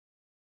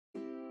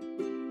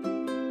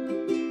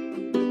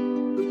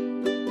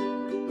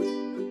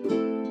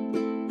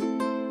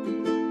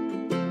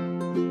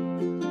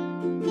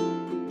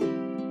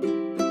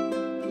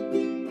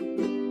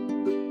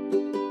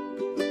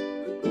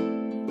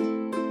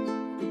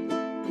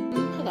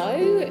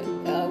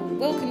Hello,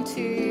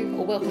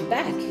 welcome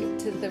back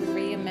to the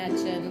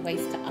Reimagine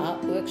Waste to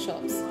Art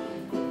workshops.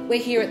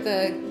 We're here at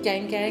the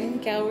Gang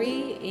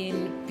Gallery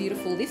in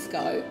beautiful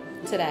Lithgow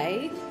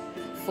today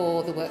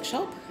for the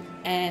workshop,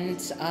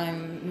 and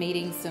I'm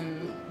meeting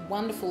some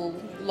wonderful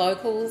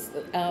locals,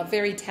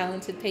 very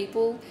talented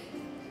people.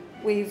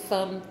 We've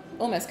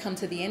almost come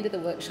to the end of the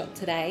workshop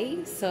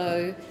today,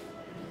 so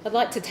I'd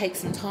like to take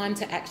some time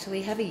to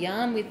actually have a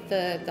yarn with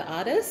the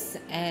artists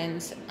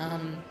and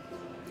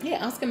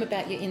ask them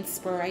about your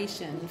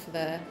inspiration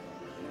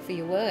for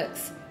your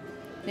works.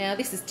 Now,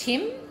 this is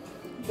Tim.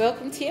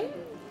 Welcome, Tim.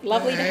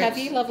 Lovely to have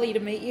you. Lovely to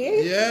meet you.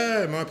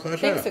 Yeah, my pleasure.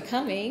 Thanks for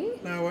coming.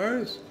 No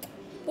worries.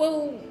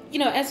 Well,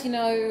 as you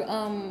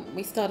know,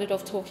 we started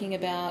off talking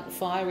about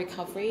fire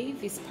recovery,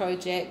 this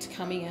project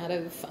coming out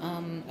of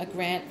a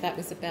grant that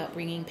was about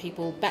bringing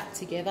people back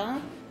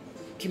together,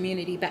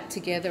 community back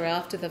together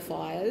after the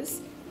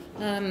fires.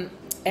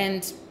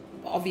 And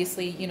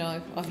obviously,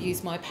 I've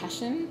used my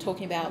passion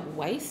talking about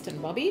waste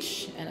and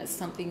rubbish, and it's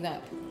something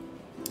that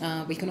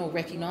we can all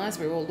recognise,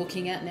 we're all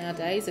looking at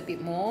nowadays a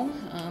bit more,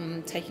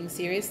 taking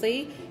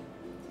seriously.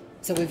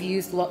 So we've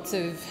used lots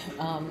of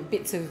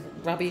bits of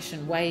rubbish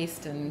and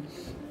waste and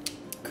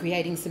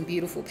creating some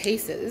beautiful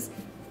pieces.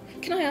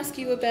 Can I ask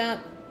you about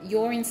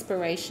your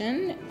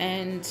inspiration,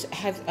 and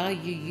are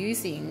you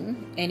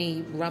using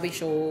any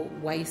rubbish or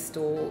waste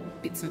or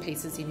bits and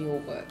pieces in your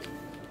work?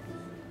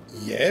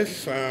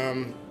 Yes,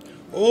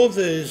 all of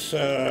these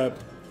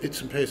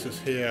bits and pieces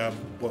here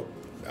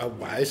are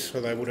waste, so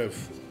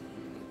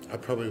I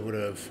probably would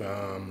have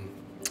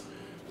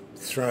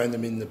thrown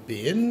them in the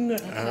bin.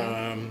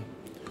 Okay.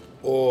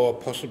 Or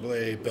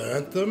possibly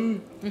burnt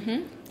them. Mm-hmm.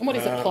 And what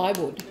is it,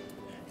 plywood?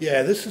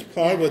 Yeah, this is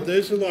plywood. Yeah.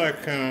 These are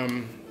like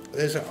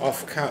these are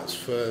offcuts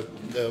for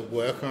the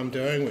work I'm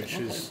doing, which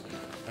is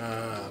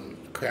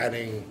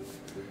creating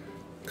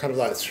kind of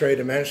like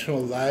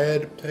three-dimensional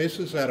layered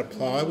pieces out of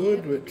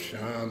plywood, which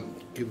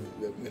give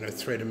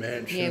three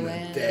dimension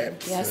and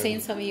depth. Yeah, I've seen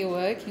some of your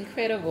work.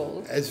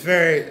 Incredible. It's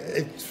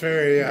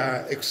very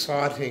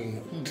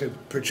exciting to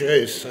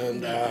produce,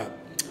 and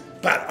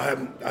but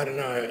I don't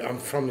know. I'm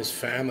from this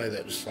family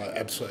that just like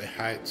absolutely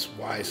hates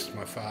waste.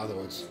 My father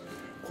was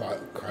quite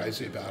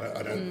crazy about it.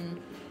 I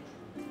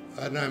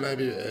don't know.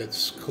 Maybe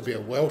it could be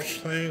a Welsh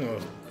thing or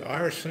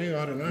Irish thing.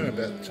 I don't know,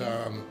 but.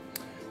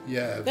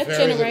 Yeah, that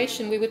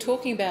generation, we were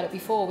talking about it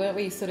before, weren't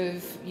we? Sort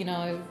of,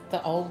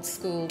 the old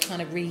school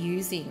kind of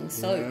reusing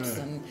soaps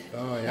and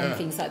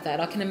things like that.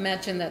 I can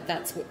imagine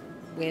that's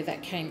where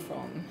that came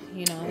from,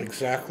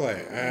 Exactly,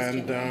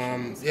 and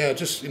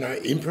just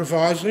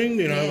improvising,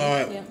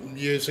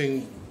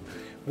 using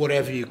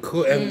whatever you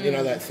could,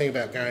 and that thing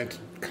about going to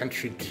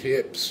country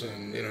tips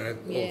and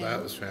all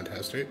that was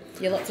fantastic.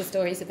 Yeah, lots of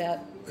stories about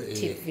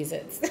tip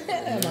visits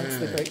amongst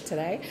the group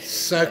today.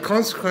 So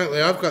consequently,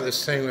 I've got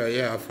this thing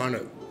where I find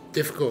it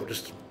difficult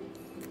just to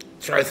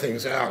throw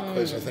things out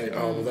because I think,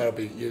 that'll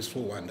be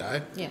useful one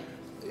day. Yeah.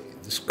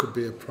 This could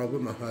be a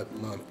problem. I hope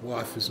my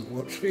wife isn't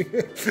watching.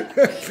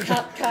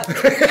 Cut.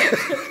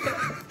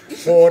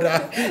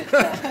 Order.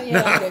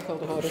 They're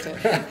called an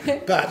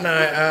order. But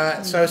no,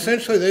 so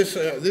essentially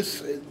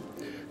the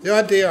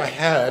idea I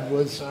had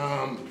was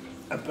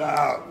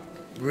about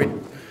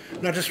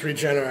not just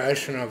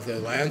regeneration of the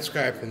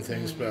landscape and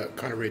things, but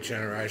kind of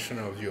regeneration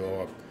of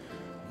your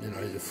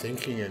your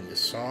thinking and your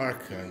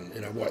psyche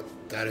and, what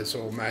that is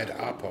all made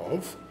up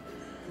of.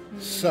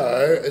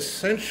 So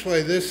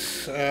essentially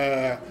this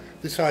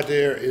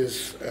idea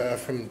is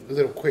from a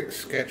little quick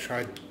sketch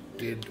I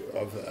did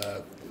of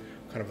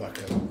kind of like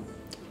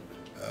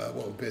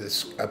what would be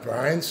a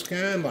brain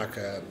scan, like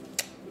a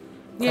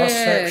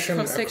cross-section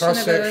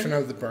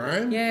of the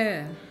brain.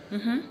 Yeah.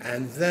 Mm-hmm.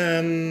 And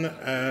then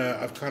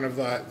I've kind of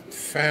like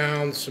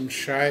found some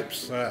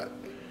shapes that,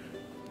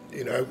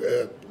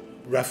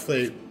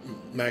 roughly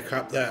make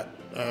up that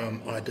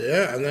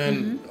idea, and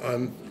then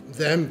I'm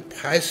then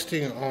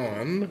pasting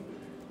on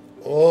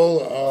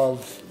all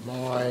of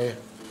my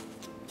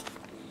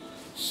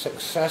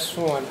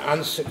successful and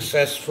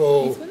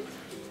unsuccessful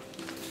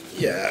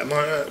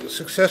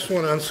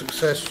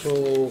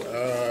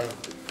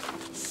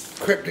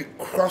cryptic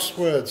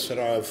crosswords that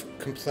I've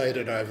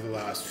completed over the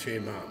last few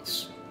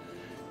months,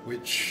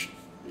 which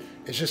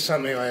is just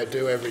something I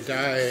do every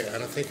day,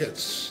 and I think it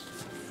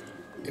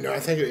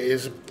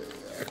is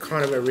a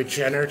kind of a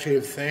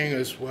regenerative thing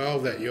as well,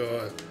 that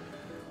you're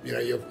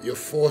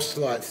forced to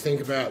like think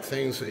about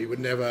things that you would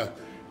never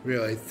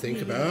really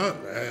think about,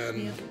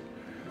 and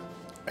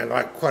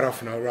like quite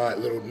often I'll write a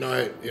little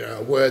note,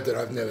 a word that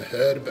I've never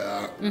heard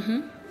about.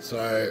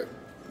 So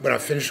when I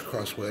finish a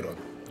crossword, I'll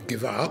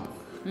give up.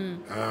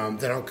 Then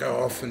I'll go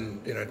off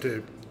and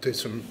do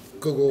some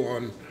Google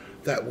on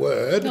that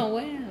word. Oh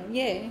wow,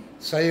 yeah.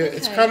 So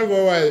it's kind of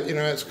always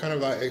it's kind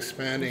of like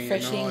expanding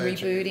refreshing, your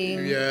knowledge.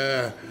 Rebooting.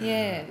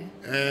 Yeah.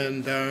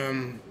 And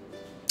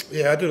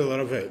I did a lot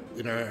of it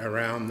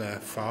around the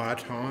fire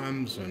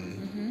times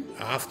and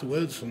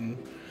afterwards, and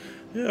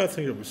I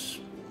think it was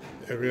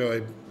a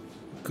really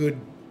good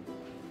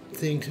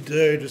thing to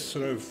do, just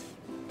sort of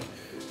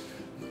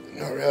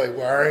not really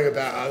worrying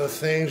about other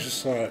things,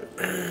 just like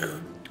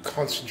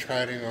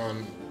concentrating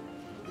on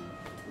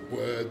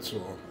words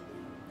or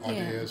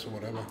ideas or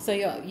whatever. So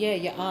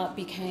your art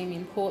became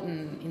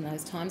important in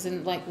those times,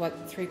 and like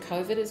what, through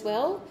COVID as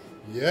well.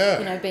 Yeah.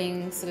 You know,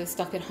 being sort of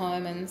stuck at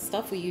home and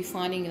stuff. Were you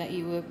finding that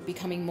you were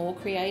becoming more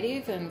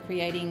creative and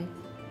creating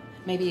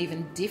maybe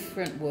even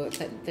different work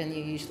than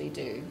you usually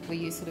do? Were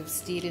you sort of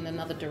steered in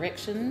another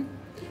direction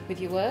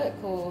with your work,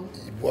 or?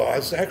 Well, I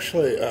was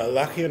actually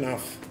lucky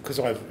enough because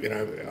I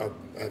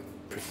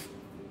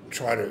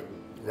try to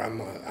run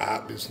my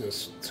art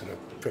business sort of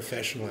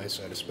professionally,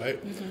 so to speak,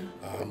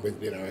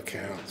 with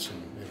accounts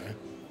and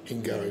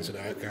ingoings and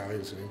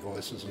outgoings and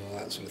invoices and all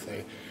that sort of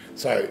thing.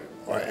 So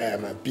I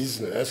am a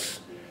business.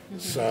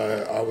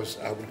 So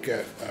I would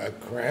get a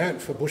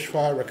grant for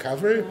bushfire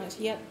recovery. Right.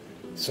 Yep.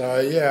 So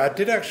I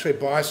did actually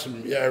buy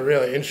some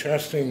really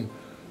interesting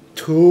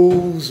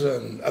tools,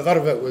 and a lot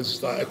of it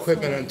was like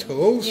equipment and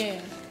tools. Yeah.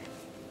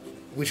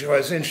 Which I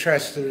was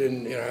interested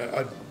in.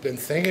 I'd been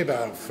thinking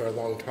about it for a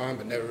long time,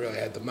 but never really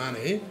had the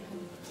money.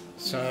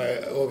 So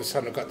all of a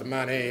sudden I got the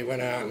money,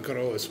 went out and got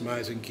all this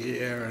amazing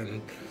gear,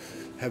 and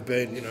have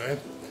been,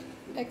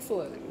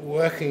 Excellent.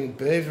 working,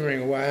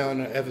 beavering away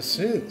on it ever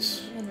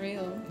since.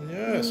 Unreal.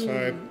 Yeah,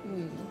 so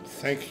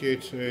thank you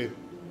to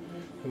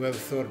whoever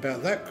thought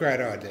about that great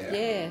idea.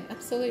 Yeah,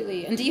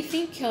 absolutely. And do you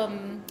think,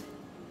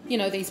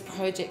 these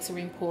projects are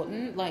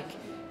important? Like,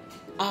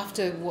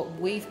 after what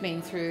we've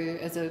been through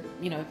as a,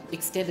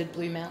 extended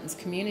Blue Mountains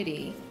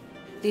community,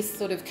 this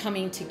sort of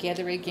coming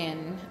together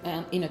again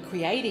in a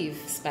creative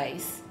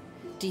space,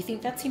 do you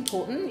think that's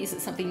important? Is it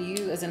something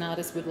you as an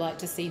artist would like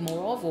to see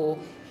more of, or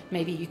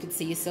maybe you could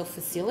see yourself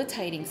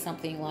facilitating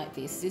something like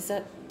this?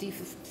 Do you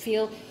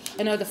feel,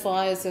 I know the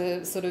fires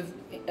are sort of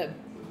a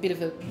bit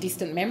of a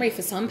distant memory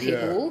for some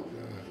people,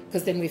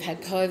 because then we've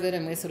had COVID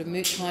and we're sort of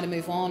trying to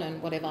move on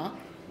and whatever.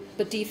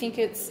 But do you think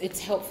it's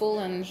helpful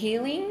and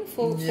healing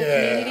for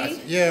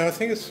community? I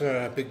think it's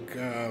a big.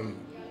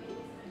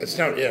 It's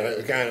not.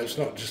 Again, it's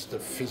not just the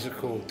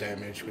physical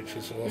damage, which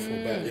is awful,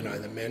 but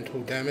the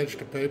mental damage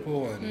to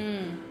people,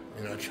 and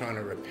trying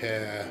to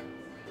repair.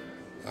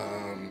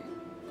 I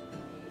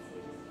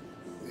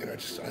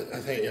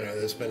think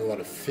there's been a lot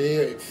of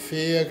fear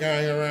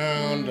going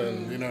around,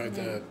 and you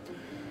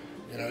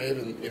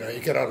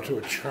get onto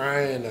a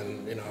train,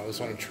 and I was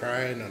on a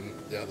train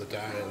the other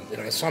day,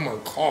 and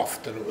someone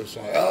coughed, and it was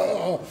like,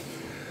 oh,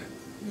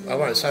 I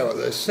won't say what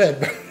they said,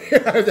 but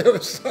there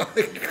was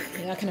like,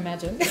 I can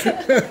imagine.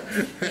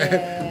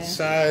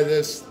 So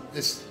there's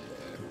this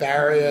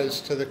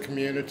barriers to the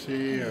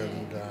community,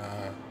 and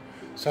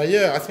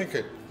I think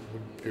it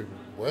would be a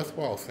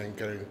worthwhile thing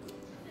getting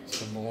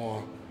some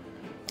more.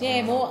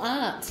 More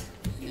art.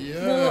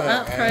 Yeah, more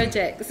art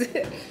projects.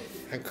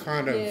 And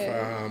kind of.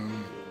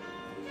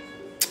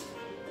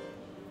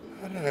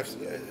 I don't know if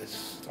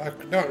it's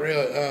like not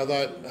really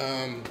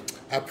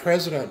our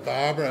president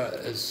Barbara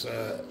is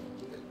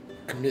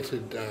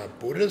committed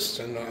Buddhist,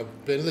 and I'm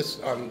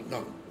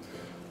not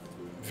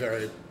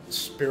very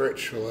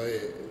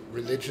spiritually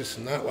religious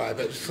in that way,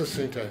 but just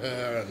listening to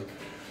her and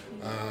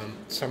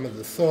some of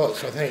the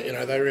thoughts, I think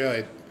they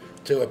really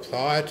do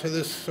apply to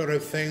this sort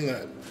of thing,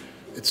 that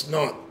it's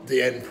not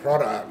the end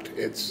product,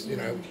 it's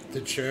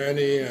the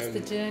journey, and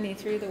it's the journey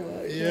through the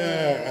work.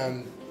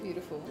 And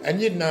beautiful. And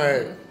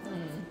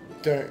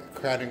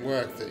creating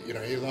work that you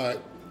like,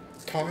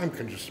 time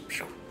can just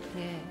you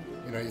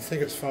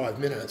think it's 5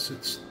 minutes,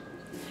 it's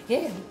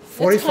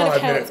 45 that's kind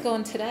of how minutes. it's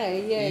gone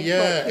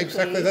today.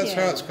 Exactly, that's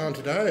how it's gone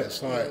today.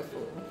 It's like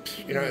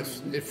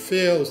it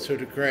feels to a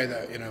degree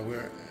that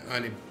we're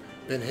only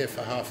been here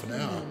for half an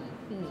hour.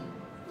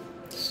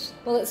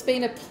 Well, it's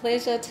been a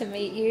pleasure to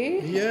meet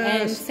you,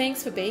 and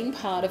thanks for being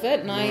part of it.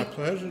 And My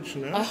pleasure,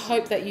 Janelle. I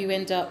hope that you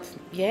end up,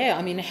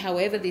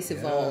 however this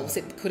evolves,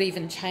 it could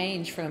even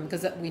change from,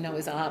 because we know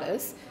as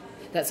artists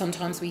that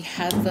sometimes we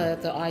have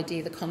the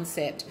idea, the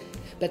concept,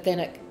 but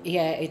then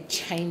it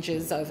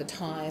changes over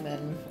time,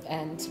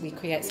 and we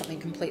create something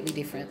completely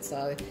different.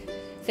 So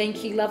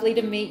thank you, lovely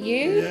to meet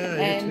you,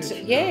 and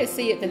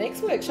see you at the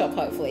next workshop,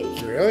 hopefully.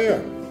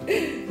 Brilliant.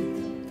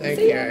 Thank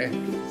you.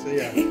 See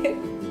ya.